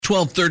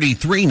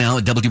12:33 now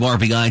at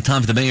WRBI.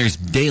 Time for the Mayor's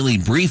Daily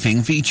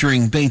Briefing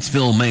featuring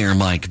Batesville Mayor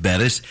Mike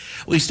Bettis.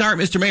 We start,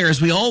 Mr. Mayor,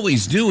 as we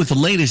always do, with the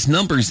latest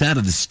numbers out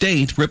of the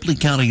state. Ripley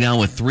County now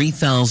with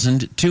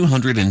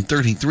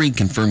 3,233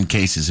 confirmed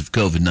cases of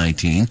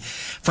COVID-19.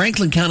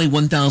 Franklin County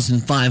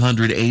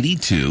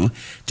 1,582.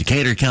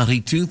 Decatur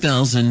County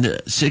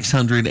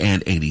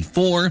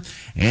 2,684.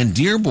 And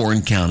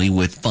Dearborn County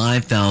with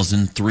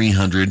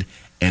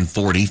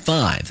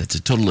 5,345. That's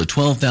a total of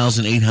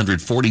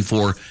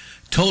 12,844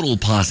 total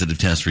positive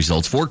test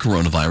results for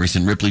coronavirus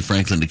in Ripley,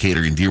 Franklin,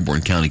 Decatur, and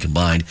Dearborn County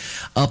combined,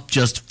 up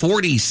just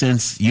 40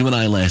 since you and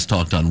I last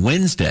talked on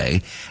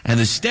Wednesday. And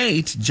the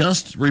state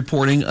just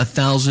reporting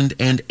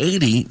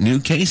 1,080 new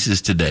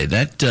cases today.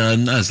 That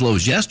not as low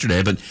as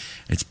yesterday, but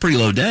it's a pretty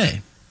low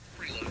day.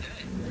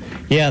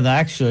 Yeah,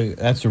 actually,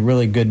 that's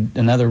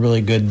another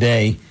really good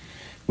day.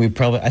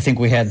 I think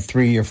we had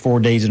 3 or 4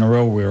 days in a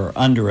row we were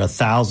under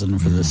 1,000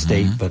 for the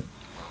state, but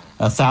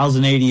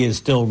 1,080 is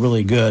still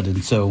really good,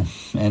 and so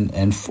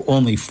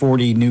only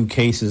 40 new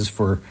cases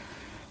for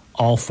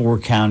all 4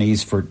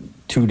 counties for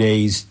 2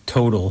 days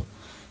total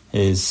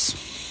is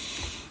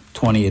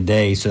 20 a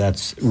day. So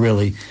that's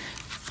really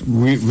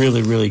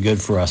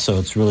good for us. So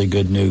it's really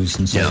good news,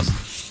 and so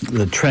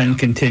the trend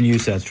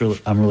continues.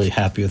 I'm really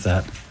happy with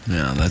that.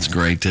 Yeah, that's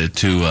great to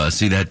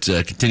see that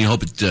continue.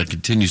 Hope it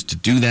continues to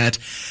do that.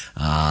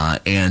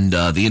 And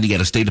the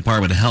Indiana State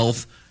Department of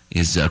Health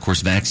is, of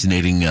course,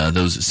 vaccinating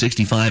those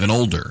 65 and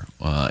older,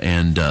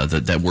 and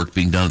that work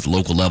being done at the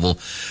local level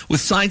with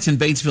sites in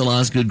Batesville,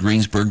 Osgood,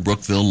 Greensburg,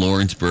 Brookville,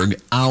 Lawrenceburg,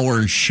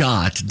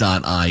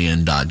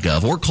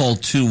 ourshot.in.gov, or call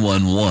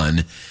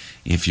 211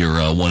 if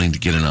you're wanting to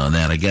get in on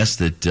that. I guess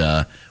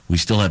that we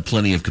still have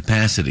plenty of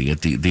capacity at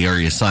the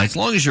area sites, as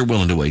long as you're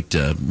willing to wait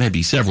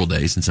maybe several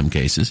days in some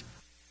cases.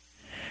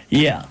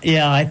 Yeah,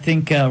 I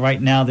think right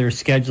now they're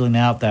scheduling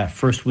out that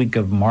first week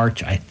of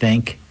March, I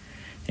think.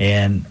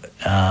 And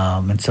so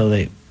I'm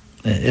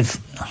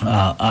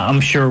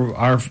sure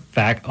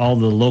all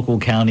the local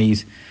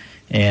counties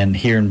and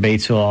here in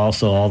Batesville,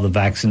 also all the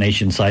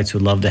vaccination sites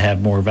would love to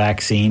have more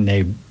vaccine.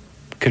 They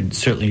could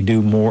certainly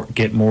do more,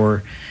 get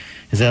more,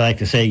 as I like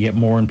to say, get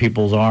more in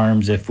people's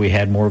arms if we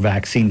had more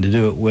vaccine to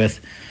do it with.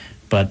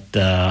 But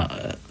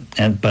I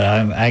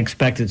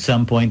expect at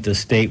some point the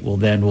state will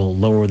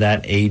lower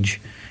that age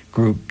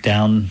group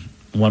down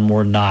one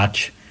more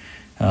notch.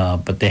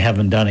 But they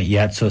haven't done it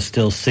yet, so it's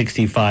still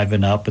 65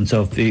 and up. And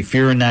so if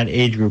you're in that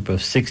age group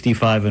of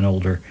 65 and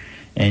older,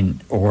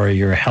 or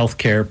you're a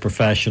healthcare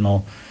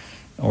professional,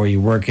 or you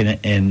work in a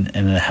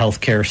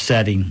healthcare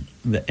setting,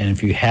 and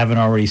if you haven't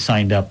already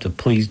signed up, to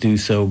please do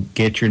so.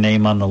 Get your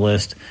name on the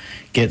list.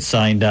 Get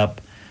signed up.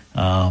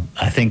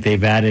 I think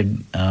they've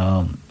added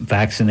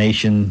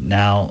vaccination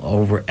now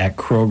over at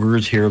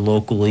Kroger's here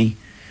locally,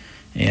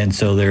 and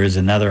so there is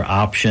another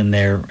option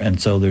there.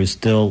 And so there's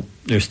still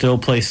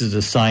places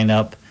to sign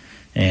up,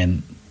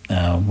 and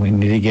we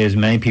need to get as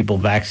many people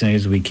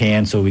vaccinated as we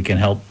can so we can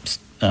help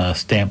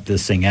stamp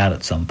this thing out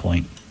at some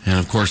point. And,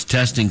 of course,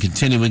 testing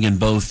continuing in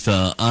both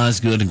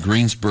Osgood and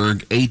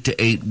Greensburg, 8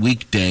 to 8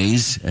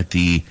 weekdays at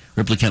the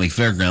Ripley County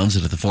Fairgrounds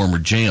and at the former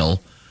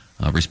jail,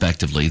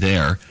 respectively,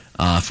 there.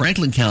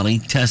 Franklin County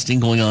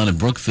testing going on in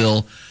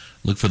Brookville.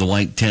 Look for the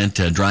white tent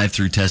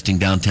drive-through testing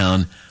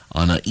downtown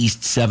on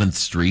East 7th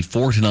Street,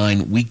 4 to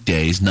 9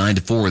 weekdays, 9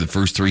 to 4 the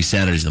first 3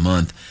 Saturdays of the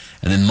month.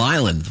 And then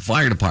Milan, the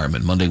fire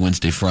department, Monday,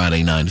 Wednesday,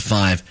 Friday, 9 to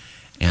 5,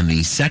 and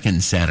the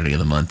second Saturday of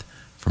the month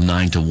from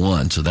 9 to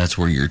 1. So that's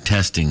where your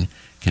testing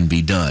can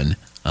be done.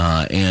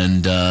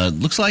 And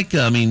looks like,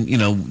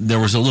 there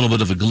was a little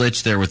bit of a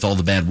glitch there with all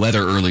the bad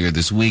weather earlier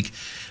this week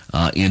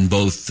in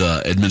both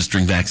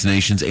administering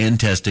vaccinations and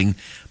testing.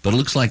 But it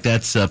looks like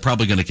that's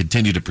probably going to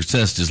continue to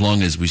persist as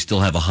long as we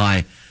still have a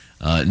high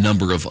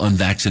number of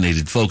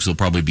unvaccinated folks. There'll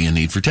probably be a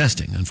need for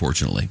testing,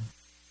 unfortunately.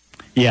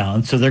 Yeah,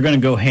 and so they're going to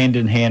go hand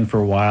in hand for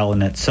a while,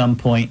 and at some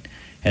point,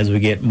 as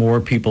we get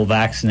more people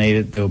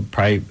vaccinated, there'll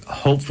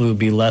hopefully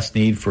be less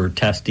need for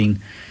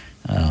testing.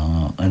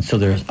 And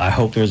so I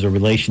hope there's a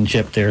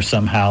relationship there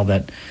somehow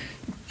that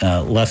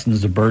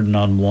lessens the burden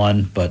on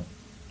one, but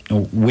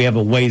we have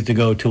a ways to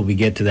go till we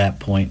get to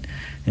that point.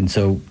 And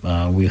so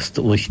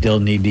we still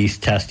need these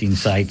testing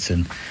sites,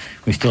 and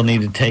we still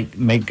need to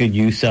make good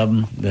use of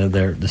them.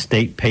 The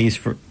state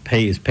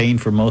is paying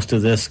for most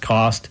of this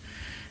cost,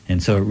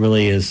 and so it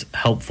really is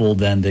helpful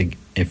then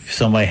if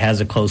somebody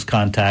has a close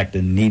contact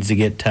and needs to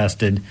get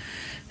tested.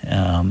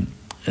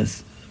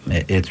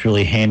 It's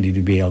really handy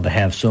to be able to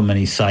have so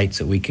many sites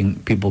that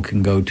people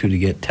can go to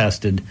get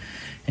tested,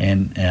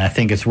 and I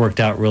think it's worked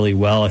out really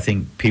well. I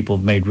think people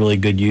have made really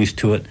good use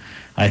to it.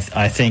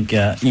 I think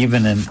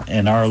even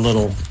in our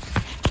little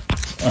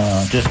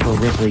just for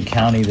Ripley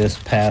County this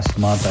past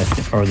month,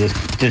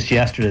 just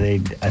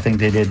yesterday, I think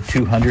they did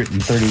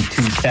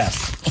 232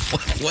 tests.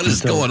 What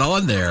is going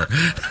on there?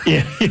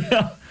 Yeah,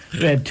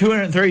 they had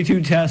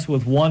 232 tests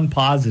with one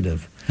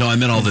positive. No, I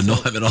meant all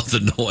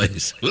the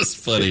noise. It was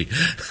funny.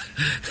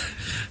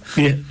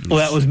 Yeah, well,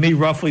 that was me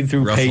ruffling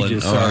through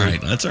pages. Sorry. All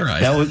right, that's all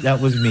right.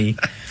 That was me.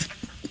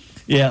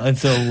 Yeah, and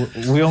so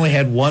we only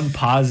had one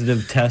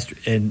positive test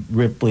in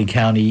Ripley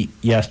County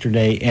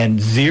yesterday and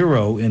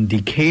 0 in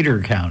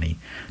Decatur County.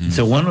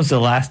 So when was the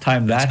last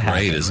time that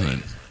happened? Great, isn't it?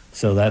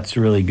 So that's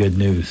really good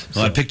news.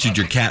 Well, I pictured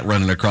your cat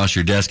running across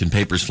your desk and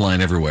papers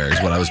flying everywhere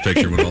is what I was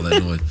picturing with all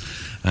that noise.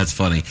 That's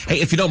funny.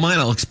 Hey, if you don't mind,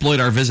 I'll exploit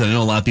our visit. I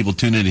know a lot of people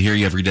tune in to hear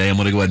you every day. I'm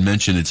going to go ahead and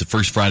mention it's the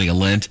first Friday of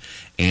Lent,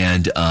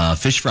 and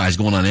fish fries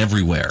going on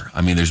everywhere.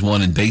 I mean, there's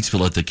one in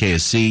Batesville at the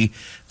KSC.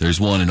 There's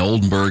one in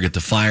Oldenburg at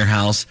the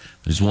Firehouse.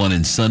 There's one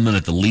in Sunman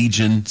at the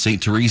Legion.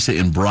 St. Teresa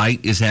in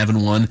Bright is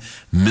having one.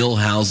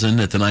 Millhausen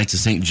at the Knights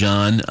of St.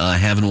 John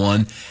having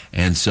one.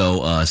 And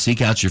so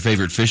seek out your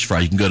favorite fish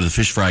fry. You can go to the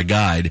Fish Fry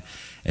Guide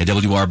at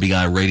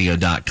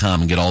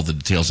WRBIRadio.com and get all the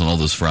details on all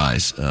those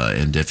fries.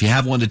 And if you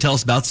have one to tell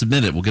us about,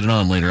 submit it. We'll get it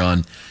on later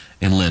on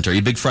in Lent. Are you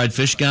a big fried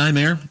fish guy,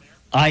 Mayor?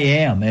 I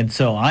am, and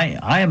so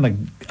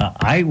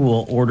I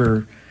will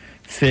order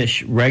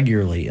fish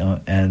regularly,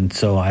 and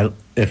so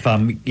if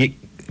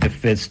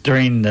it's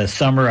during the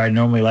summer, I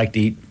normally like to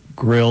eat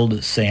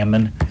grilled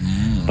salmon,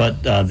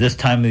 but this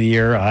time of the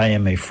year, I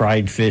am a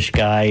fried fish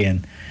guy,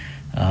 and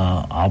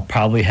I'll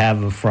probably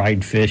have a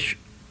fried fish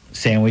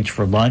sandwich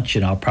for lunch,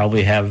 and I'll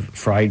probably have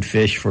fried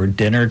fish for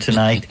dinner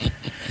tonight.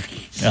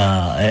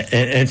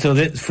 And so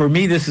for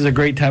me, this is a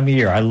great time of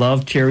year. I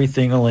love cherry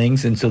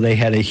thingalings, and so they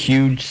had a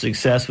huge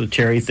success with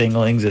cherry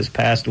thingalings this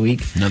past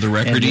week. Another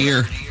record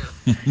year.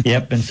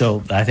 Yep, and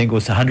so I think it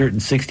was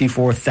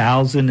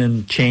 164,000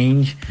 and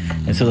change,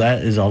 and so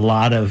that is a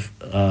lot of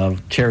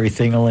cherry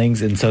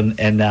thingalings,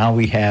 and now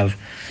we have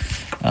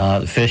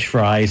fish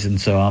fries,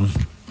 and so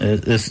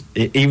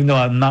even though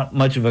I'm not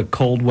much of a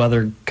cold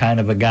weather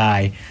kind of a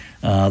guy,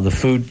 the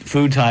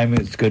food time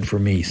is good for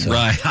me. So.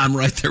 Right, I'm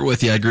right there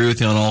with you. I agree with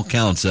you on all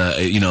counts.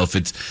 If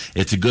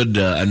it's a good,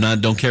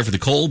 don't care for the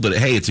cold, but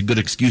hey, it's a good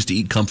excuse to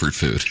eat comfort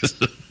food.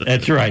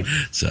 That's right.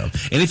 So,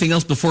 anything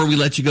else before we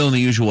let you go in the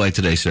usual way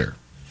today, sir?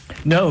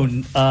 No,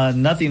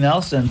 nothing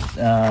else. And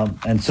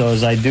so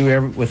as I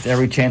do with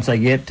every chance I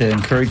get to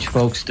encourage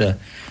folks to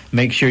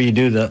make sure you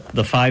do the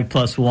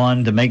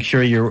 5+1, to make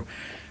sure you're.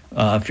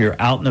 If you're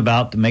out and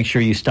about, to make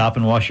sure you stop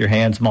and wash your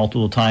hands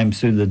multiple times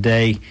through the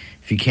day.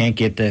 If you can't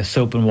get the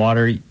soap and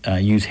water,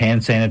 use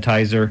hand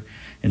sanitizer,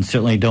 and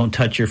certainly don't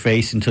touch your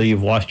face until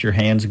you've washed your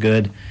hands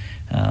good.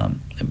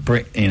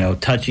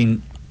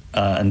 Touching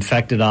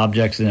infected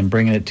objects and then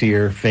bringing it to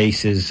your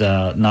face is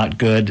not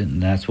good,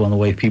 and that's one of the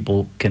ways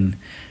people can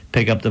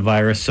pick up the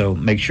virus. So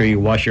make sure you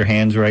wash your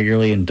hands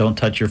regularly and don't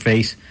touch your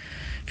face.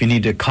 If you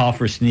need to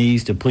cough or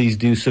sneeze, to please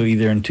do so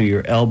either into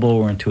your elbow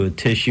or into a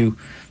tissue.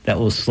 That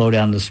will slow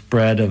down the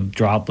spread of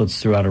droplets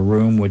throughout a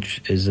room,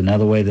 which is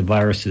another way the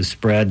virus is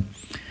spread.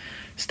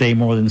 Stay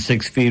more than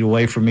 6 feet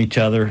away from each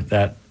other.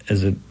 That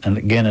is,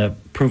 again, a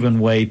proven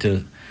way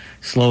to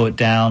slow it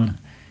down.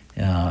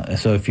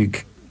 So if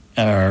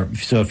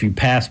you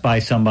pass by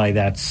somebody,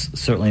 that's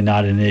certainly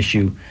not an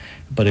issue.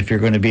 But if you're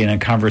going to be in a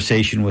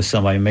conversation with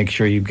somebody, make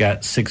sure you've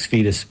got 6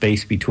 feet of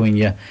space between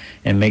you,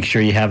 and make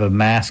sure you have a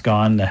mask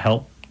on to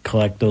help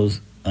collect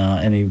those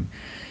any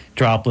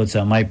droplets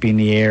that might be in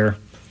the air.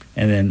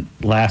 And then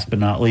last but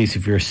not least,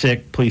 if you're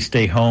sick, please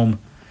stay home,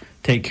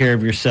 take care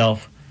of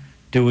yourself,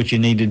 do what you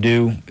need to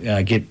do,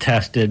 get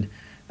tested,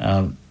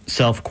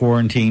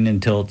 self-quarantine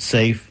until it's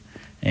safe.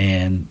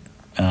 And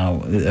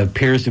we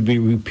appear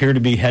to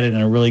be headed in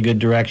a really good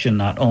direction,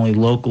 not only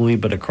locally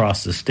but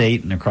across the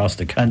state and across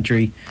the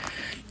country,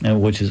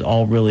 which is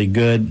all really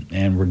good.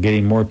 And we're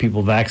getting more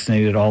people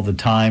vaccinated all the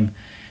time.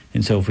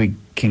 And so if we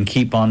can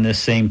keep on this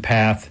same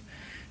path,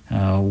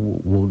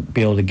 we'll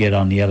be able to get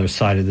on the other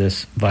side of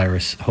this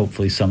virus,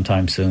 hopefully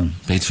sometime soon.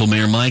 Batesville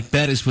Mayor Mike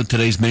Bettis with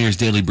today's Mayor's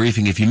Daily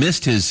Briefing. If you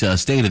missed his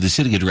State of the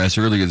City address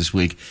earlier this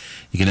week,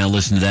 you can now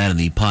listen to that in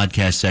the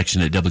podcast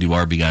section at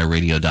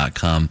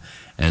WRBIRadio.com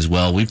as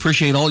well. We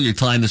appreciate all your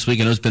time this week.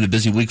 I know it's been a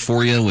busy week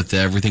for you with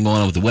everything going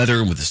on with the weather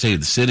and with the state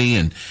of the city,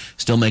 and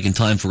still making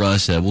time for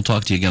us. We'll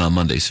talk to you again on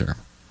Monday, sir.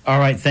 All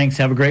right, thanks.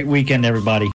 Have a great weekend, everybody.